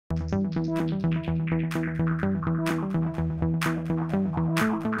I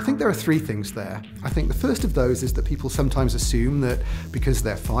think there are three things there. I think the first of those is that people sometimes assume that because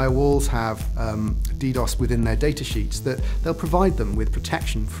their firewalls have DDoS within their data sheets, that they'll provide them with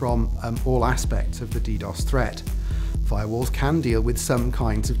protection from all aspects of the DDoS threat. Firewalls can deal with some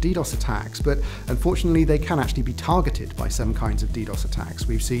kinds of DDoS attacks, but unfortunately they can actually be targeted by some kinds of DDoS attacks.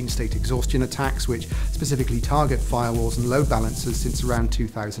 We've seen state exhaustion attacks which specifically target firewalls and load balancers since around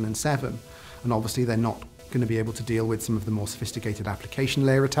 2007, and obviously they're not going to be able to deal with some of the more sophisticated application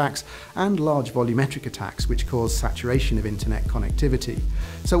layer attacks and large volumetric attacks which cause saturation of internet connectivity.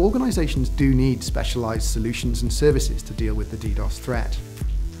 So organizations do need specialized solutions and services to deal with the DDoS threat.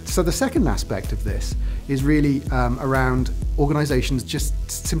 So the second aspect of this is really around organizations just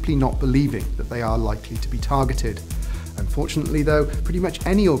simply not believing that they are likely to be targeted. Unfortunately though, pretty much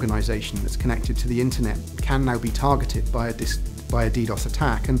any organization that's connected to the internet can now be targeted by a DDoS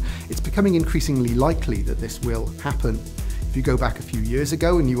attack, and it's becoming increasingly likely that this will happen. If you go back a few years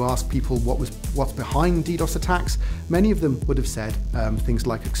ago and you ask people what's behind DDoS attacks, many of them would have said things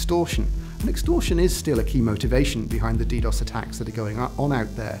like extortion. And extortion is still a key motivation behind the DDoS attacks that are going on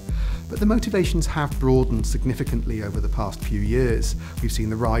out there. But the motivations have broadened significantly over the past few years. We've seen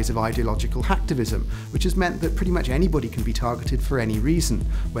the rise of ideological hacktivism, which has meant that pretty much anybody can be targeted for any reason,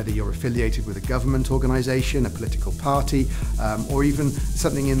 whether you're affiliated with a government organisation, a political party, or even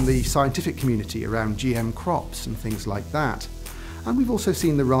something in the scientific community around GM crops and things like that. And we've also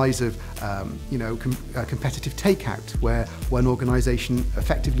seen the rise of competitive takeout, where one organisation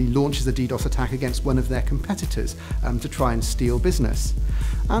effectively launches a DDoS attack against one of their competitors to try and steal business.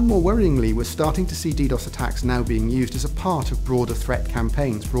 And more worryingly, we're starting to see DDoS attacks now being used as a part of broader threat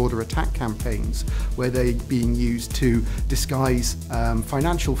campaigns, broader attack campaigns, where they're being used to disguise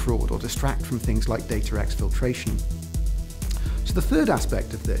financial fraud or distract from things like data exfiltration. So the third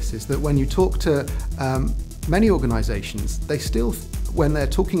aspect of this is that when you talk to many organizations, they still, when they're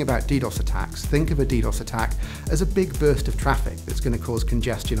talking about DDoS attacks, think of a DDoS attack as a big burst of traffic that's going to cause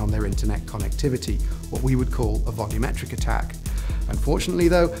congestion on their internet connectivity, what we would call a volumetric attack. Unfortunately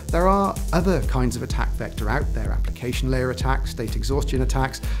though, there are other kinds of attack vector out there, application layer attacks, state exhaustion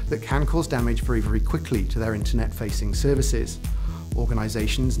attacks, that can cause damage very, very quickly to their internet-facing services.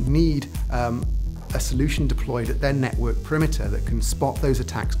 Organizations need a solution deployed at their network perimeter that can spot those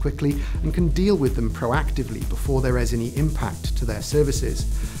attacks quickly and can deal with them proactively before there is any impact to their services.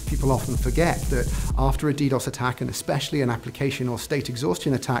 People often forget that after a DDoS attack, and especially an application or state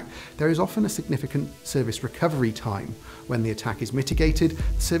exhaustion attack, there is often a significant service recovery time. When the attack is mitigated,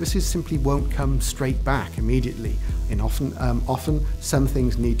 services simply won't come straight back immediately, and often some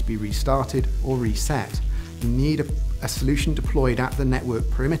things need to be restarted or reset. You need a solution deployed at the network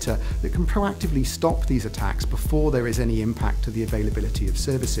perimeter that can proactively stop these attacks before there is any impact to the availability of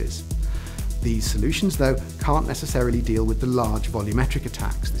services. These solutions, though, can't necessarily deal with the large volumetric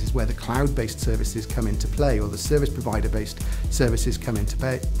attacks. This is where the cloud-based services come into play, or the service provider-based services come into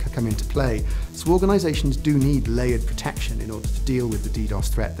play. So organizations do need layered protection in order to deal with the DDoS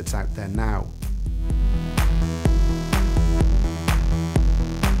threat that's out there now.